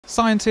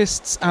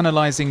Scientists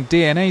analysing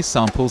DNA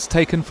samples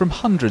taken from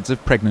hundreds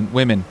of pregnant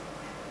women.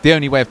 The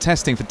only way of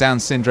testing for Down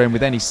syndrome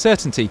with any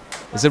certainty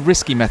is a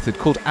risky method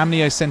called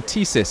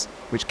amniocentesis,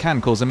 which can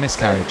cause a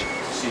miscarriage.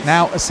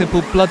 Now, a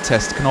simple blood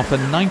test can offer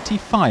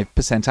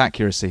 95%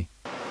 accuracy.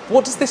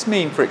 What does this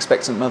mean for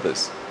expectant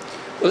mothers?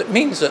 Well, it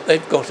means that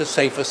they've got a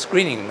safer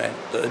screening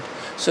method,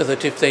 so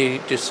that if they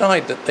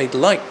decide that they'd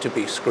like to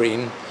be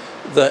screened,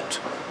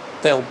 that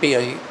there'll be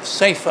a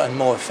safer and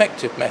more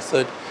effective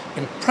method.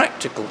 In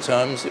practical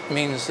terms, it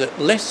means that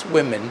less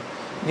women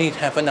need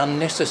have an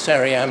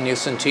unnecessary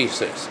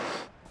amniocentesis.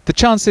 The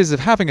chances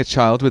of having a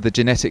child with a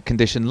genetic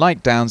condition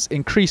like Down's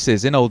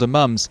increases in older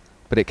mums,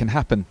 but it can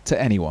happen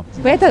to anyone.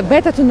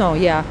 Better to know,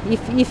 yeah.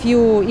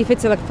 If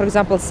it's like, for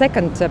example,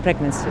 second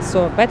pregnancy,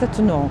 so better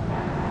to know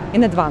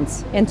in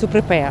advance and to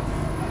prepare,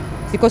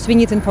 because we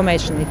need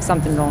information if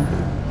something wrong.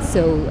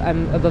 So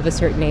I'm above a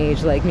certain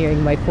age, like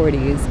nearing my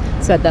 40s.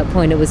 So at that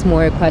point, it was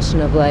more a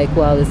question of like,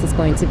 well, is this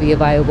going to be a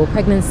viable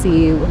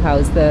pregnancy?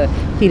 How's the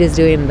fetus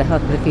doing and the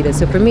health of the fetus?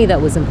 So for me, that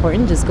was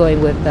important, just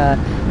going with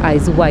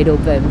eyes wide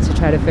open to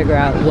try to figure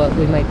out what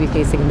we might be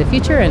facing in the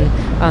future.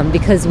 And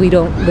because we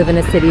don't live in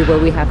a city where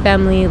we have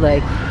family,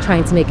 like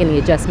trying to make any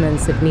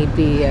adjustments if need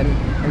be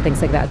and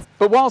things like that.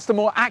 But whilst a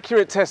more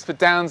accurate test for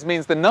Downs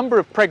means the number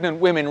of pregnant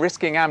women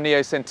risking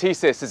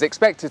amniocentesis is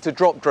expected to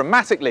drop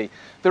dramatically,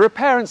 there are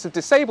parents of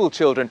disabled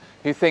children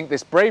who think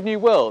this brave new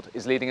world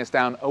is leading us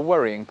down a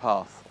worrying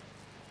path.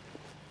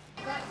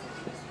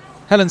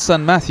 Helen's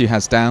son Matthew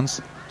has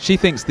Downs. She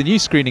thinks the new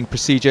screening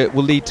procedure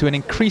will lead to an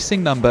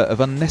increasing number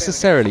of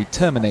unnecessarily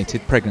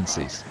terminated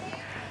pregnancies.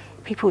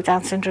 People with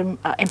Down syndrome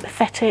are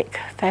empathetic,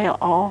 they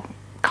are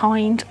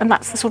kind, and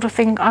that's the sort of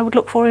thing I would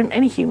look for in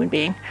any human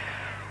being.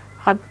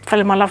 I fell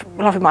in love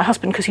with my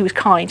husband because he was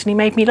kind and he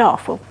made me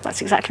laugh. Well,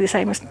 that's exactly the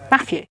same as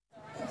Matthew.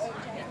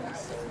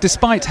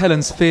 Despite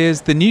Helen's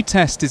fears, the new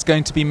test is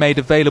going to be made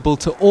available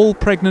to all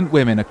pregnant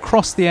women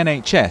across the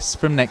NHS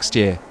from next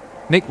year.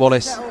 Nick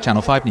Wallace,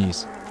 Channel 5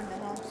 News.